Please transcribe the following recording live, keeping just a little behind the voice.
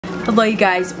Hello you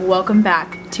guys, welcome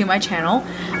back to my channel.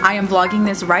 I am vlogging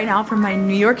this right now from my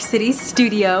New York City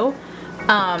studio.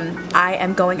 I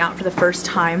am going out for the first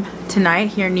time tonight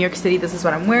here in New York City. This is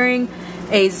what I'm wearing.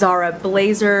 A Zara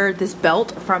blazer, this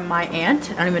belt from my aunt.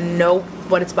 I don't even know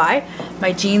what it's by.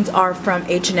 My jeans are from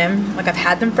H&M, like I've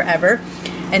had them forever.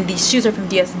 And these shoes are from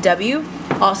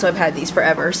DSW. Also, I've had these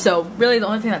forever. So really the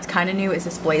only thing that's kind of new is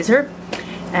this blazer.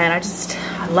 And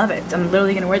I love it. I'm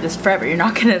literally gonna wear this forever. You're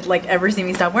not gonna like ever see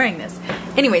me stop wearing this.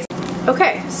 Anyways,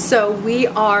 okay, so we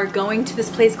are going to this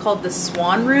place called the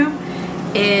Swan Room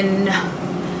in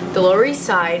the Lower East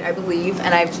Side, I believe,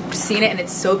 and I've seen it and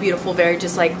it's so beautiful, very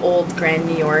just like old grand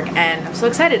New York, and I'm so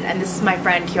excited. And this is my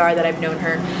friend Kiara that I've known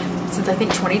her since I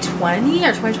think 2020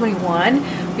 or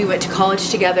 2021. We went to college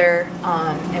together,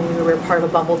 and we were part of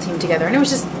a Bumble team together, and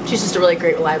she's just a really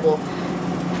great, reliable,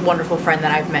 wonderful friend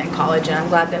that I've met in college, and I'm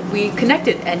glad that we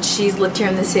connected. And she's lived here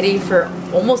in the city for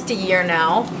almost a year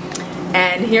now,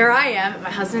 and here I am. My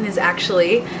husband is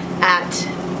actually at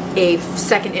a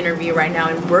second interview right now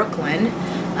in Brooklyn,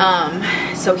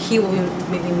 so he will be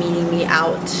maybe meeting me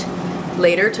out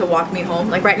later to walk me home.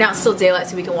 Like right now it's still daylight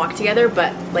so we can walk together,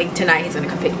 but like tonight he's gonna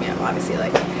come pick me up. Obviously,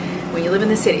 like when you live in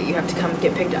the city you have to come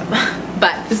get picked up.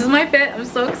 But this is my fit. I'm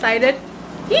so excited.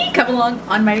 Come along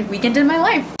on my weekend in my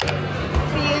life.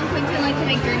 To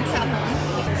make drinks at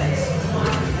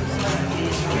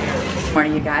home.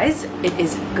 Morning, you guys. It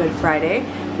is Good Friday.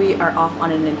 We are off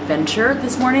on an adventure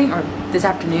this morning, or this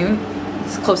afternoon.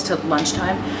 It's close to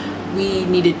lunchtime. We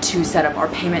needed to set up our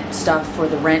payment stuff for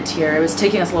the rent here. It was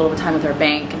taking us a little bit of time with our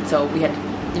bank, and so we had,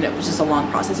 you know, it was just a long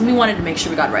process, and we wanted to make sure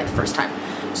we got it right the first time.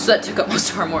 So that took up most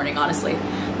of our morning, honestly.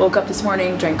 Woke up this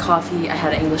morning, drank coffee. I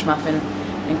had an English muffin,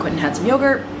 and Quentin had some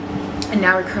yogurt. And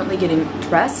now we're currently getting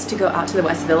dressed to go out to the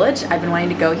West Village. I've been wanting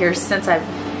to go here since I've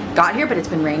got here, but it's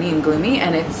been rainy and gloomy,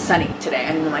 and it's sunny today.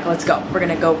 And I'm like, let's go. We're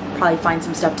gonna go probably find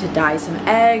some stuff to dye some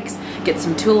eggs, get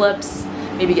some tulips,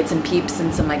 maybe get some peeps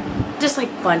and some like, just like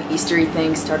fun Eastery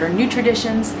things, start our new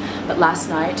traditions. But last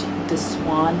night, the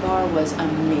Swan Bar was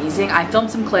amazing. I filmed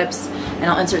some clips, and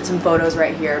I'll insert some photos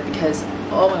right here because,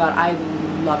 oh my God, I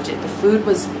loved it. The food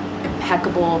was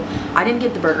impeccable. I didn't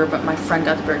get the burger, but my friend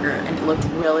got the burger and it looked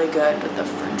really good, but the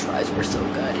french fries were so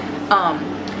good.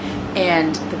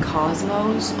 And the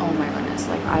Cosmos, oh my goodness,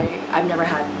 like I've never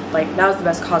had, like that was the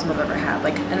best Cosmo I've ever had.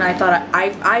 Like, and I thought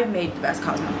I've made the best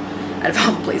Cosmo out of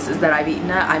all the places that I've eaten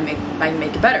at. I can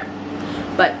make it better.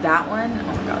 But that one, oh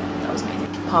my God, that was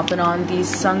amazing. Popping on these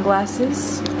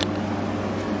sunglasses.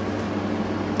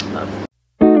 Love.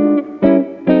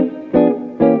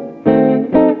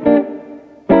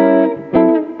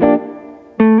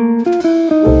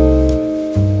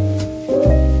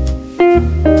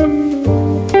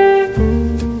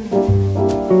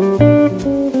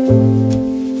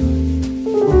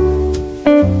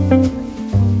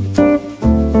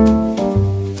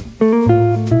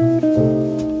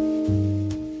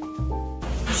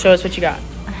 Show us what you got.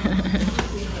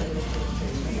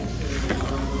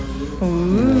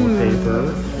 Ooh.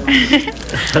 Paper.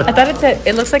 I thought it said,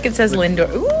 it looks like it says Lindor.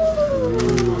 Ooh.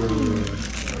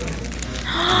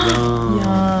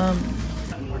 Yum.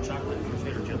 More chocolate for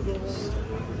Trader Joe's.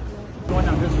 Going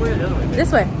down this way or the other way?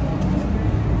 This way.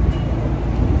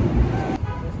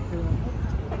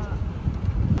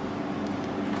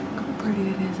 Look how pretty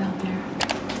it is out there.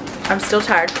 I'm still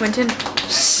tired. Quentin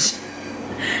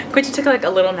took like a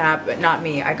little nap, but not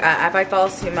me. If I fall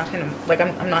asleep, I'm not gonna, like,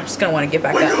 I'm not just gonna want to get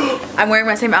back up. I'm wearing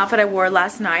my same outfit I wore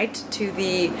last night to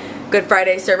the Good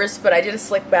Friday service, but I did a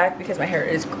slick back because my hair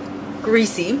is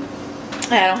greasy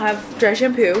and I don't have dry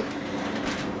shampoo.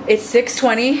 It's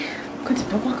 6:20. Quentin,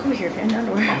 don't walk over here if you're in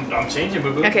underwear. I'm changing,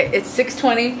 boo-boo. Okay, it's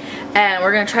 6:20 and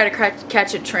we're gonna try to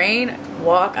catch a train,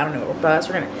 walk, I don't know, or bus.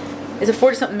 It's a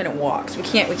 40-something minute walk, so we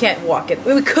can't walk it.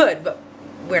 We could, but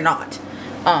we're not.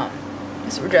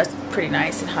 So we're dressed pretty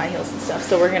nice in high heels and stuff.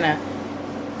 So we're gonna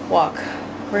walk.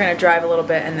 We're gonna drive a little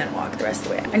bit and then walk the rest of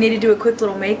the way. I need to do a quick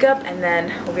little makeup and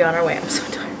then we'll be on our way. I'm so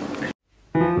tired.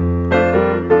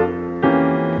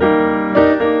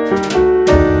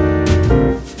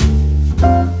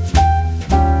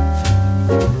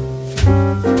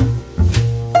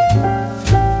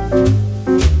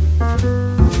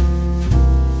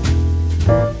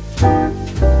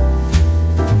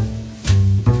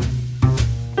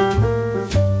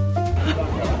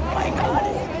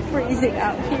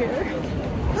 Out here.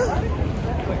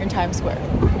 We're in Times Square.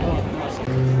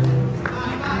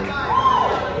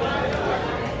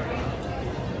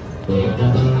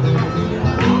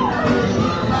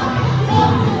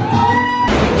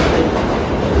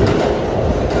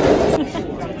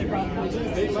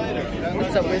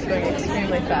 The subway's going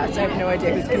extremely fast. I have no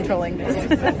idea who's controlling controlling this.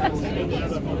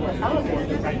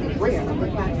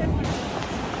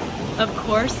 Of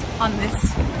course, on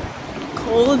this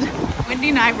cold,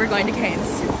 windy night, we're going to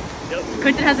Cane's.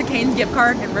 Quentin has a Cane's gift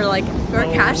card, and we're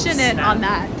cashing in on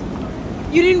that.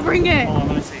 You didn't bring it. Oh, I'm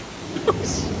gonna see.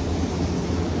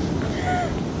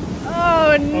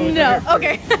 Oh no.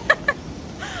 Okay.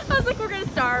 I was like, we're gonna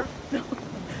starve. No.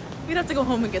 We'd have to go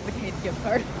home and get the Cane's gift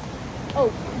card. Oh,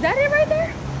 is that it right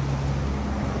there?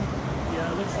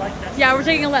 Yeah, it looks like that. Yeah, we're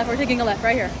taking a left. We're taking a left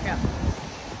right here. Yeah.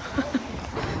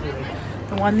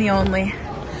 The one, the only.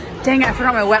 Dang it, I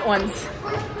forgot my wet ones.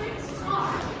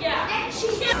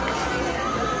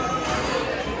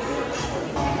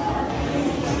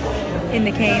 In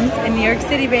the Cane's in New York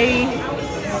City, baby.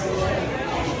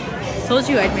 Told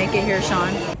you I'd make it here,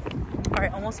 Sean. All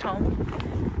right, almost home.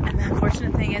 And the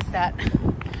unfortunate thing is that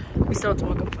we still have to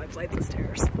walk up 5 flights of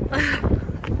stairs.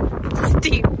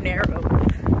 Steep, narrow.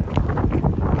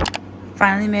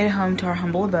 Finally made it home to our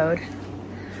humble abode.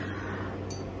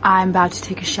 I'm about to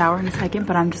take a shower in a second,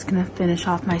 but I'm just gonna finish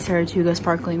off my Saratoga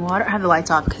sparkling water. I have the lights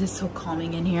off because it's so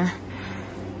calming in here.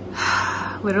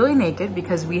 Literally naked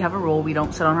because we have a rule. We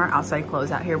don't sit on our outside clothes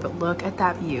out here, but look at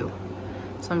that view.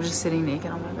 So I'm just sitting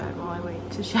naked on my bed while I wait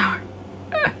to shower.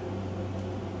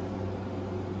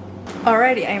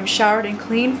 Alrighty, I am showered and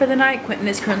clean for the night. Quentin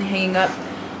is currently hanging up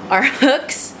our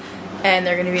hooks and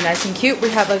they're gonna be nice and cute. We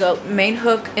have like a main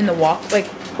hook in the walk, like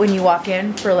when you walk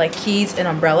in for like keys and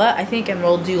umbrella, I think, and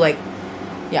we'll do like,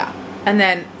 yeah. And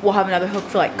then we'll have another hook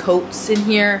for like coats in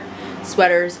here,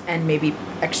 sweaters, and maybe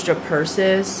extra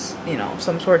purses, you know,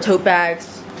 some sort of tote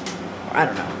bags, or I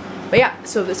don't know. But yeah,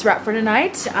 so that's a wrap for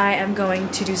tonight. I am going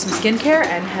to do some skincare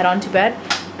and head on to bed.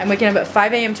 I'm waking up at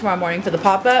 5 a.m. tomorrow morning for the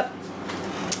pop-up.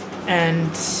 And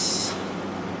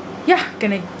yeah,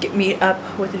 gonna meet up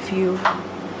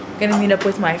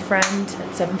with my friend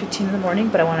at 7:15 in the morning,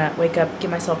 but I wanna wake up, give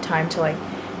myself time to like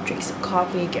drink some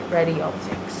coffee, get ready, all the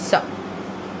things. So,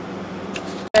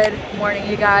 good morning,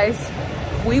 you guys.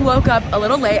 We woke up a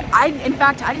little late. In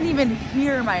fact, I didn't even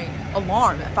hear my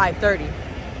alarm at 5:30,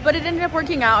 but it ended up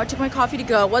working out. I took my coffee to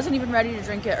go. Wasn't even ready to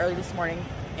drink it early this morning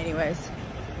anyways.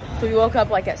 So we woke up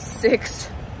like at 6.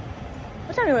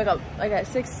 What time did we wake up? Like at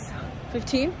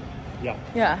 6:15? Yeah.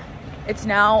 Yeah. It's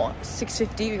now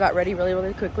 6:50. We got ready really,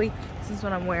 really quickly. This is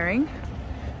what I'm wearing.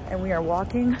 And we are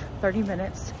walking 30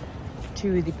 minutes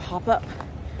to the pop-up.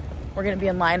 We're gonna be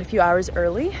in line a few hours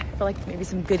early for like maybe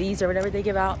some goodies or whatever they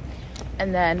give out.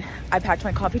 And then I packed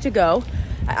my coffee to go.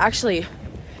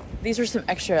 These are some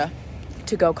extra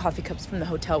to-go coffee cups from the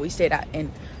hotel we stayed at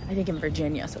in, I think in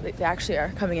Virginia. So they actually are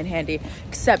coming in handy,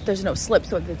 except there's no slip,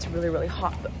 so it's really, really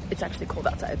hot, but it's actually cold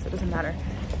outside, so it doesn't matter.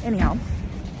 Anyhow,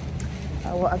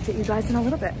 I will update you guys in a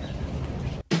little bit.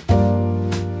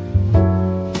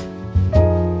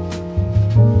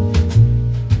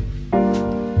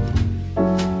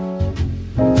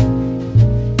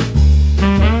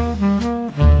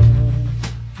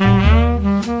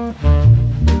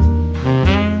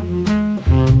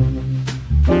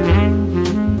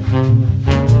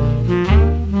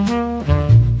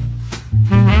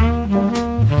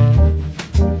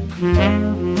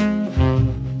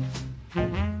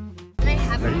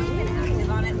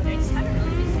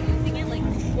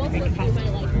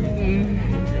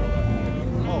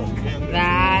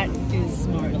 That is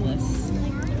marvelous.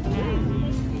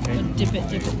 So dip it,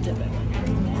 dip it, dip it.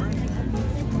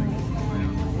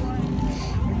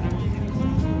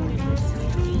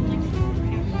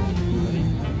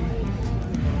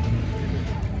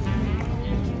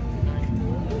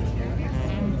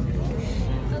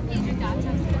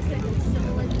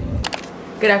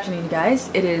 Good afternoon, guys.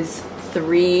 It is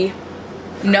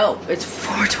it's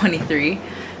 4:23.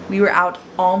 We were out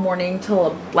all morning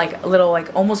till like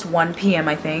almost 1 p.m.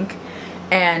 I think,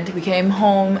 and we came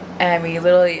home and we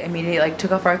literally immediately like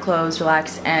took off our clothes,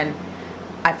 relaxed, and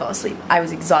I fell asleep. I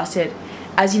was exhausted.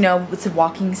 As you know, it's a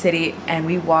walking city and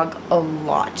we walk a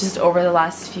lot. Just over the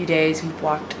last few days we've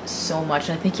walked so much,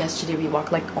 and I think yesterday we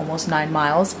walked like almost 9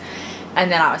 miles, and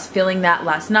then I was feeling that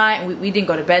last night. We didn't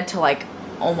go to bed till like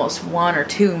almost 1 or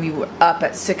 2, and we were up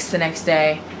at 6 the next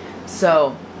day.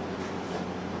 So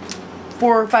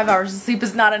 4 or 5 hours of sleep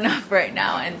is not enough right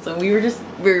now, and so we were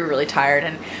really tired,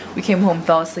 and we came home,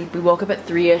 fell asleep. We woke up at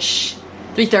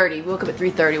 3:30. We woke up at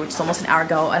 3:30, which is almost an hour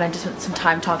ago, and I just spent some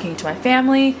time talking to my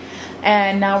family,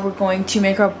 and now we're going to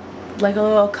make our like a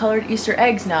little colored Easter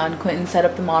eggs now. And Quentin set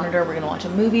up the monitor. We're gonna watch a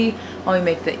movie while we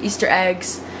make the Easter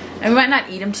eggs. And we might not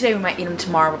eat them today, we might eat them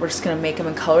tomorrow, but we're just gonna make them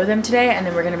and color them today, and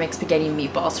then we're gonna make spaghetti and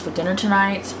meatballs for dinner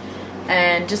tonight.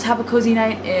 And just have a cozy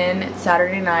night in. It's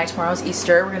Saturday night, tomorrow's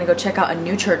Easter. We're gonna go check out a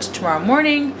new church tomorrow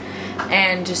morning.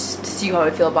 and just see how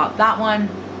I feel about that one.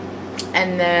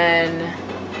 And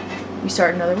then we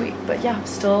start another week. But yeah,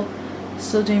 still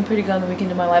doing pretty good on the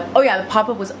weekend of my life. Oh yeah, the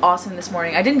pop-up was awesome this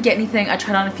morning. I didn't get anything. I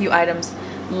tried on a few items,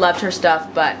 loved her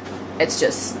stuff, but it's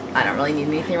just, I don't really need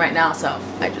anything right now, so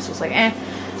I just was like, eh.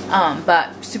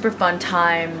 But super fun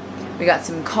time. We got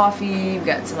some coffee, we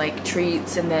got some like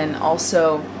treats, and then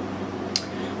also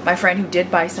my friend who did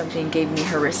buy something gave me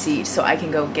her receipt so I can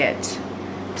go get,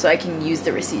 so I can use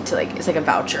the receipt to like, it's like a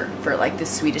voucher for like this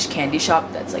Swedish candy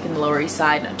shop that's like in the Lower East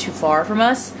Side, not too far from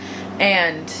us.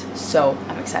 And so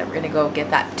I'm excited. We're gonna go get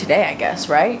that today, I guess,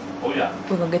 right? Oh yeah.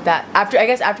 We're gonna get that after, I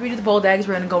guess after we do the boiled eggs,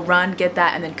 we're gonna go run, get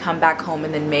that, and then come back home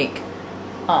and then make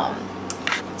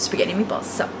spaghetti meatballs.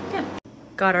 So yeah.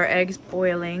 Got our eggs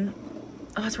boiling.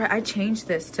 Oh, that's right, I changed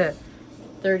this to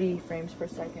 30 frames per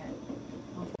second.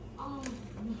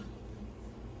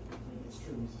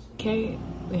 Okay,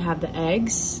 we have the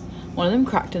eggs. One of them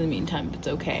cracked in the meantime, but it's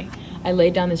okay. I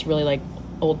laid down this really like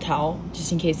old towel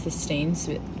just in case this stains,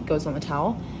 so it goes on the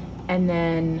towel. And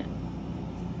then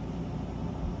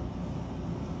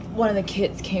one of the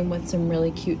kits came with some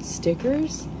really cute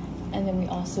stickers. And then we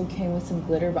also came with some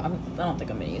glitter, but I don't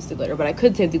think I'm gonna use the glitter, but I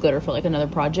could save the glitter for like another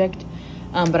project.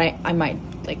 But I might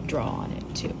like draw on it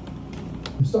too.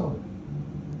 I'm sorry.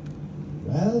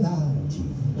 Well,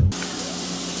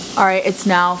 all right, it's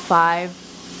now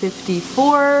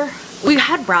 5:54. We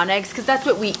had brown eggs because that's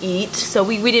what we eat, so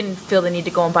we didn't feel the need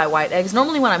to go and buy white eggs.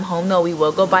 Normally when I'm home though, we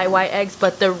will go buy white eggs,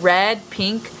 but the red,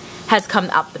 pink has come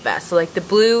out the best. So like the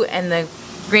blue and the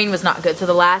green was not good. So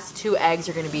the last two eggs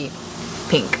are gonna be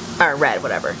pink or red,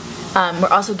 whatever. We're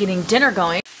also getting dinner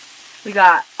going. We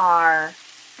got our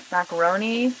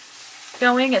macaroni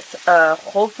going. It's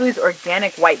Whole Foods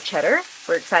organic white cheddar.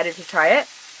 We're excited to try it.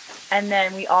 And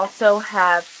then we also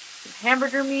have some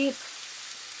hamburger meat,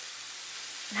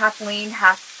 half lean,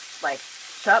 half like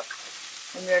chuck,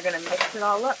 and we're gonna mix it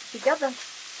all up together.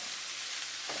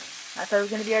 That's how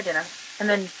it's gonna be our dinner. And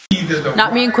then,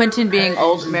 not me and Quentin being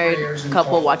old married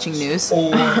couple watching news.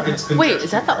 Wait,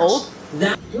 is that the old?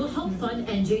 That will help fund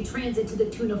NJ Transit to the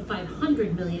tune of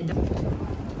 $500 million.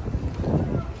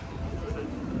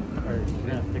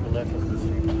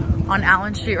 On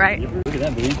Allen Street, right? Look at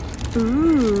that, baby.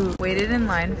 Ooh. Waited in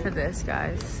line for this,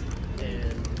 guys.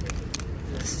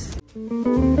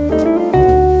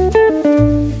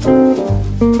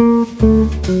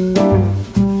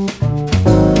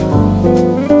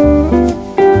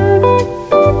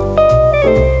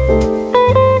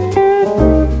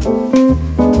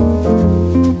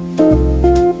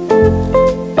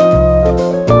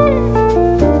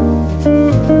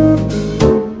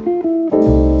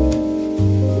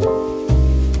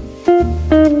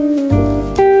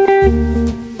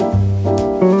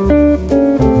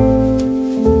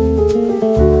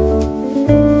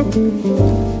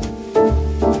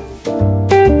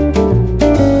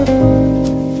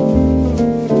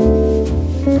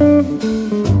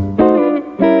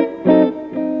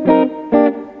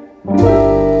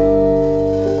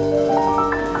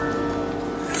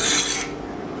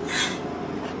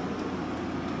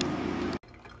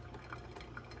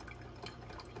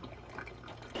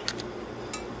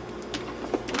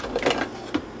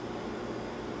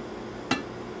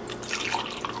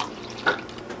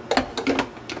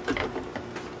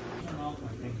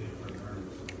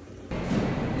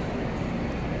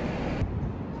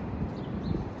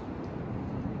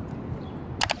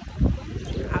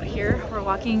 We're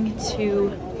walking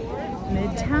to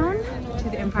Midtown, to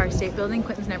the Empire State Building.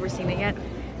 Quentin's never seen it yet.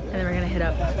 And then we're gonna hit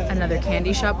up another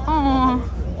candy shop. Aww.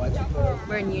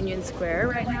 We're in Union Square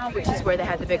right now, which is where they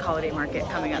had the big holiday market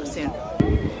coming up soon.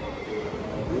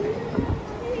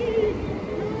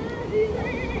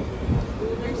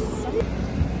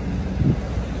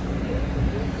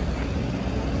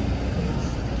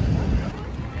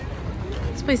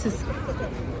 This place is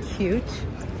cute.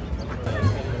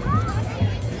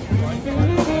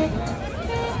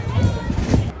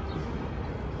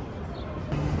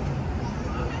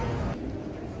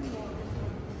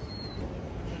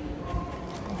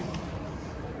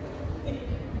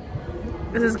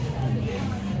 This is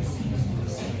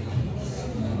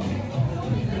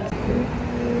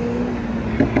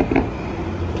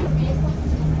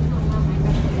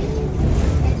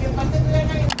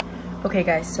okay,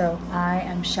 guys, so I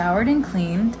am showered and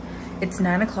cleaned. It's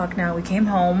 9 o'clock now. We came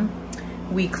home,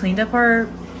 we cleaned up our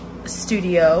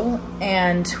studio,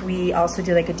 and we also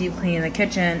did like a deep clean in the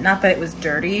kitchen. Not that it was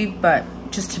dirty, but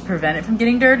just to prevent it from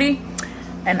getting dirty.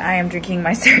 And I am drinking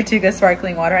my Saratoga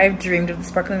sparkling water. I've dreamed of the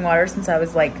sparkling water since I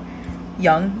was like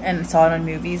young and saw it on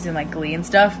movies and like Glee and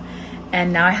stuff.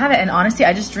 And now I have it, and honestly,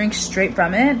 I just drink straight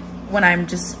from it when I'm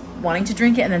just wanting to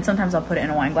drink it, and then sometimes I'll put it in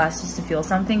a wine glass just to feel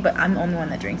something, but I'm the only one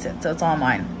that drinks it, so it's all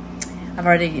mine. I've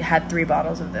already had 3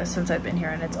 bottles of this since I've been here,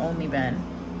 and it's only been,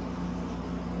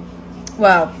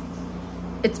 well,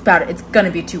 it's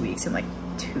gonna be 2 weeks in like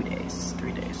 2 days,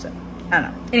 3 days, so I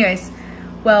don't know. Anyways,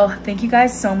 well, thank you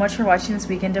guys so much for watching this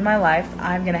weekend in my life.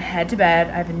 I'm gonna head to bed.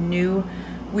 I have a new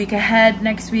week ahead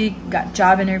next week. Got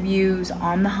job interviews,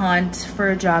 on the hunt for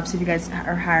a job, so if you guys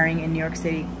are hiring in New York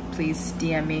City, please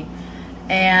DM me.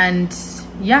 And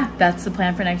yeah, that's the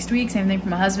plan for next week. Same thing for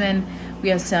my husband. We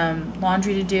have some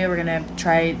laundry to do. We're gonna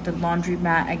try the laundry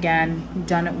mat again. We've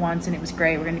done it once and it was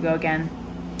great. We're gonna go again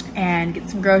and get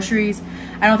some groceries.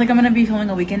 I don't think I'm gonna be filming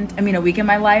a week in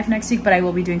my life next week, but I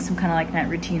will be doing some kind of like night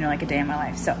routine or like a day in my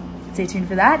life. So stay tuned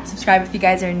for that. Subscribe if you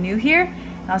guys are new here,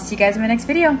 and I'll see you guys in my next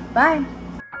video. Bye.